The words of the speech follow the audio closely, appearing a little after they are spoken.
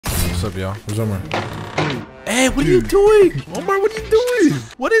What's up, y'all? Where's Omar? Hey, what are you doing? Omar, what are you doing?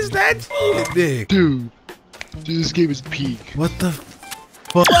 What is that shit, Nick? Dude, this game is peak. What the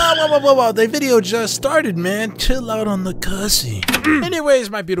Whoa, the video just started, man. Chill out on the cussing. Anyways,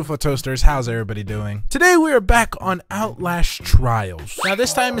 my beautiful toasters, how's everybody doing? Today we are back on Outlast Trials. Now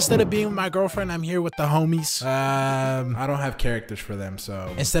this time, instead of being with my girlfriend, I'm here with the homies. I don't have characters for them,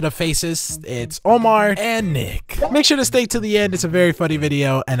 so instead of faces, it's Omar and Nick. Make sure to stay to the end. It's a very funny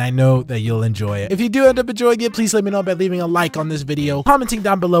video, and I know that you'll enjoy it. If you do end up enjoying it, please let me know by leaving a like on this video, commenting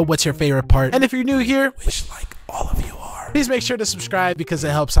down below what's your favorite part, and if you're new here, which like all of you are, please make sure to subscribe because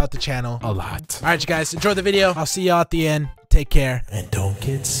it helps out the channel a lot. All right, you guys, enjoy the video. I'll see y'all at the end. Take care. And don't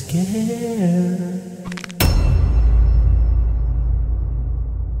get scared.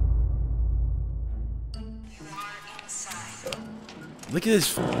 Look at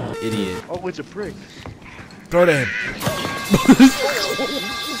this idiot. Oh, it's a prick. Throw to him.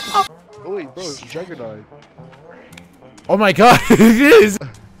 Oh, wait, bro, it's a Juggernaut. Oh my god, it is.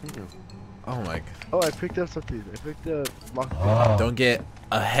 Oh my god. Oh, I picked up something. I picked up Don't get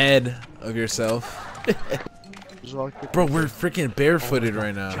ahead of yourself. Bro, we're freaking barefooted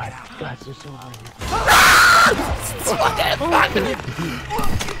right now. Guys, they're so high.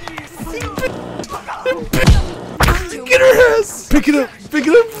 Get her ass! Pick it up! Pick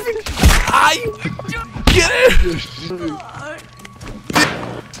it up! Get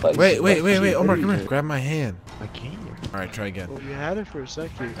it! Wait, Omar, come here. Grab my hand. I can't. Alright, try again. Well, you had it for a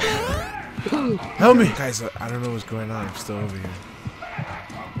second. Help me! Guys, I don't know what's going on. I'm still over here.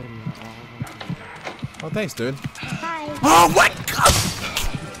 Oh, thanks, dude. Hi. Oh my god!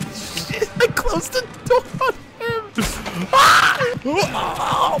 Shit, I closed the door on him! Ah!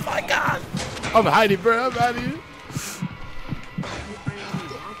 Oh my god! I'm hiding, bro. I'm hiding.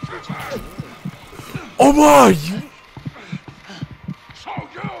 Omar, you...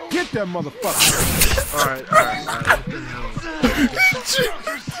 Get that motherfucker! Alright.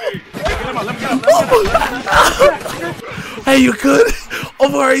 Hey, you good?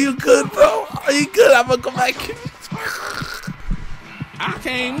 Omar, are you good, bro? Are you good? I'm gonna go back. I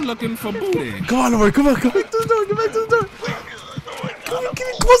came looking for booty. Come on, Omar. Come back to the door. Get back to the door. Come on,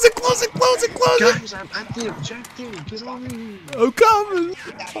 close it. Guys, I'm at the objective. Get on me. I'm coming.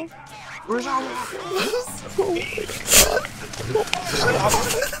 Where's our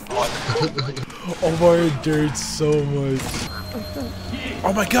Omar endured so much.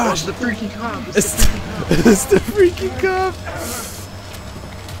 Oh my gosh. It's the freaky cop. It's the freaky cop.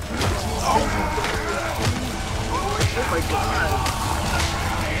 Oh my god.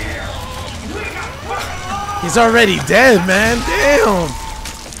 He's already dead, man. Damn.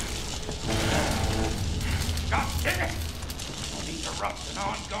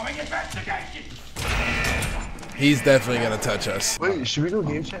 He's definitely gonna touch us. Wait, should we go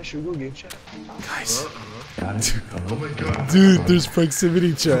game chat? Guys. Oh my god. Dude, there's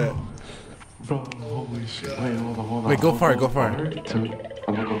proximity chat. Bro, holy shit. Wait, hold on. Wait, go far. I'm gonna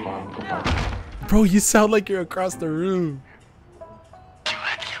go far. Bro, you sound like you're across the room.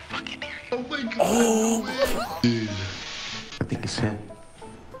 I can't fucking hear you. Oh my god. Oh. Dude. I think it's him. I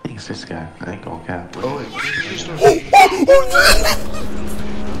think it's this guy. I ain't gonna cap. Oh, wait. Sorry.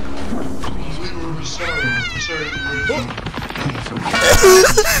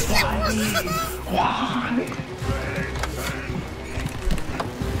 Why?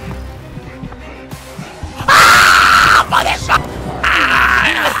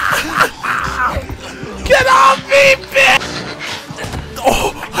 Get off me, bitch!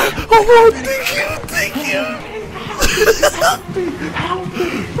 Oh, thank you.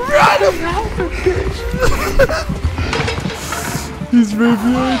 Run him, bitch! He's right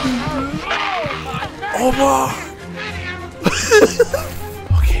behind him, bro. Omar!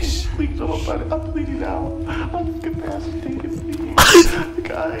 Okay, Please, I'm bleeding out. I'm incapacitated, please.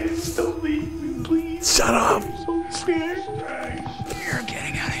 Guys, don't leave me, please. Shut up! I'm so scared. You're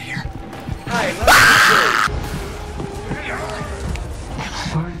getting out of here.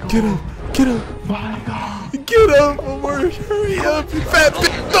 Get him! My God. Get up, Omar! Hurry up, you fat bitch!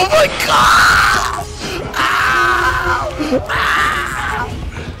 Oh my god!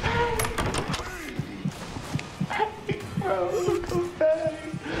 Bro, I'm so bad.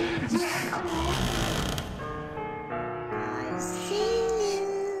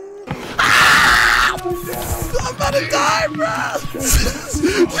 I'm about to die, bro!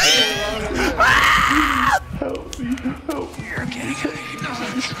 Help me. You're getting out of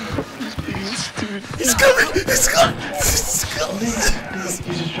here. He's coming! He's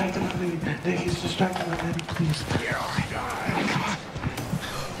distracting my lady. He's distracting my lady, please.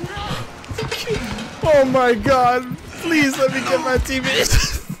 Oh my god! Please let me get my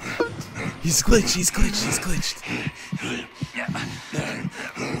teammates. I'm He's glitched. He's glitched. He's glitched.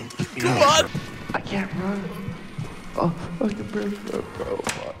 Come on. I can't run. Oh, I can barely run, bro.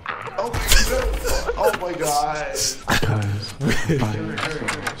 Oh my god. Guys, I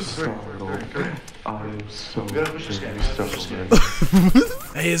am so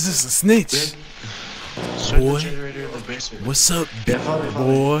Hey, is this a snitch? Boy, what's up,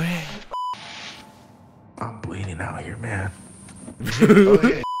 boy? I'm bleeding out here, man.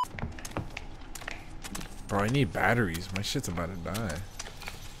 Bro, I need batteries. My shit's about to die.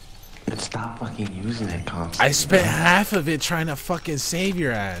 And stop fucking using it constantly. I spent half of it trying to fucking save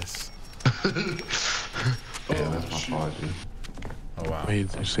your ass. Yeah, that's my fault, dude. Oh wow. Wait,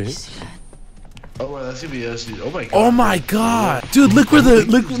 that's it? Oh, wow, that's gonna be us. Oh my god. Oh my god, dude! Look where the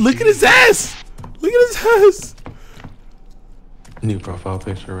look at his ass. Look at his ass. New profile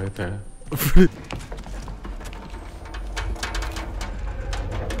picture right there.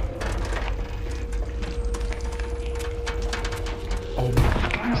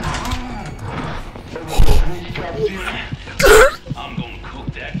 I'm gonna cook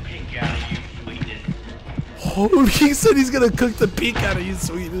that pink out of you, sweetness. Oh, he said he's gonna cook the pink out of you,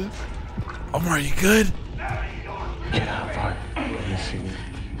 sweetness. Omar, you good? Yeah, fine. Let me see.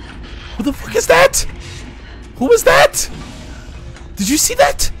 Who the fuck is that? Who was that? Did you see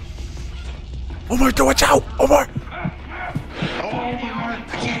that? Omar, don't watch out! Omar!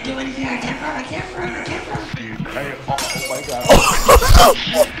 I can't do anything. I can't run. I can't run. I can't run. Dude, oh my god.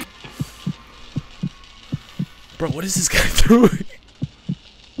 Bro, what is this guy doing?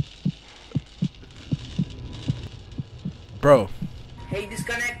 Bro. Hey,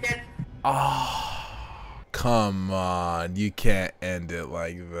 disconnected. Oh, come on. You can't end it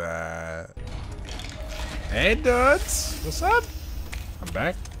like that. Hey, dudes. What's up? I'm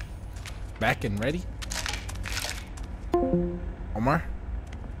back. Back and ready. Omar?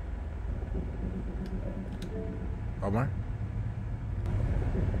 Omar?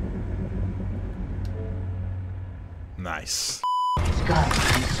 Nice.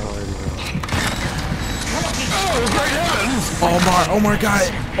 Omar got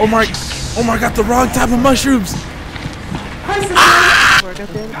it. Omar got the wrong type of mushrooms. Ah!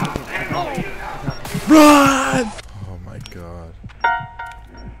 Run! Oh my god.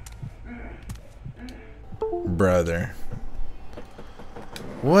 Brother.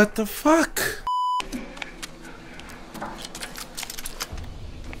 What the fuck?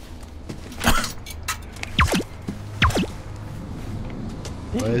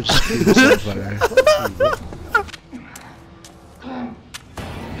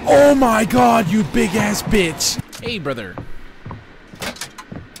 Oh my god, you big ass bitch! Hey, brother.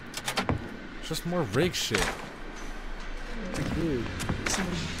 Just more rig shit.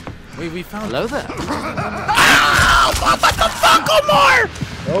 Wait, we found. Hello there. Ah! What the fuck, Omar?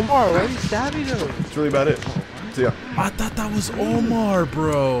 Omar, why are you stabbing him? That's really about it. See ya. I thought that was Omar,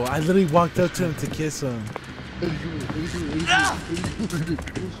 bro. I literally walked up to him to kiss him.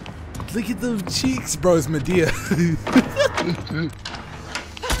 Look at the cheeks, bro. It's Medea.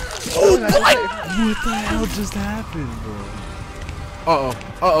 Oh boy! What the hell just happened, bro?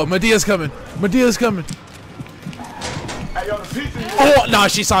 Uh-oh. Medea's coming. Medea's coming. Oh, no,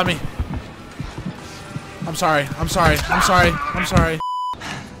 she saw me. I'm sorry.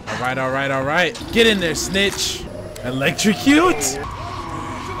 All right. Get in there, snitch. Electrocute.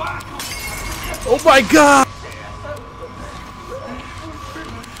 Oh my god.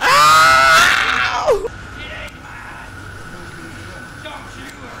 Ow!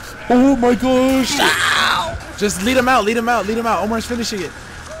 Oh my gosh. Ow! Just lead him out. Omar's finishing it.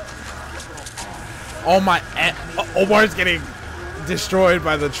 Oh my. Omar's getting destroyed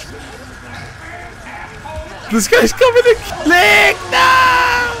by the. This guy's coming to click.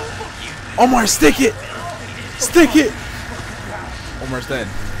 No! Omar, stick it. Omar's dead.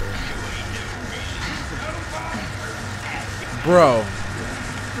 Bro.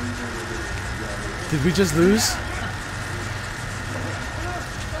 Did we just lose?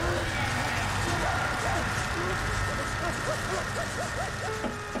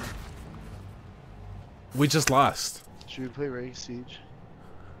 We just lost. Should we play Race Siege?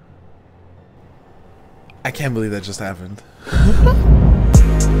 I can't believe that just happened.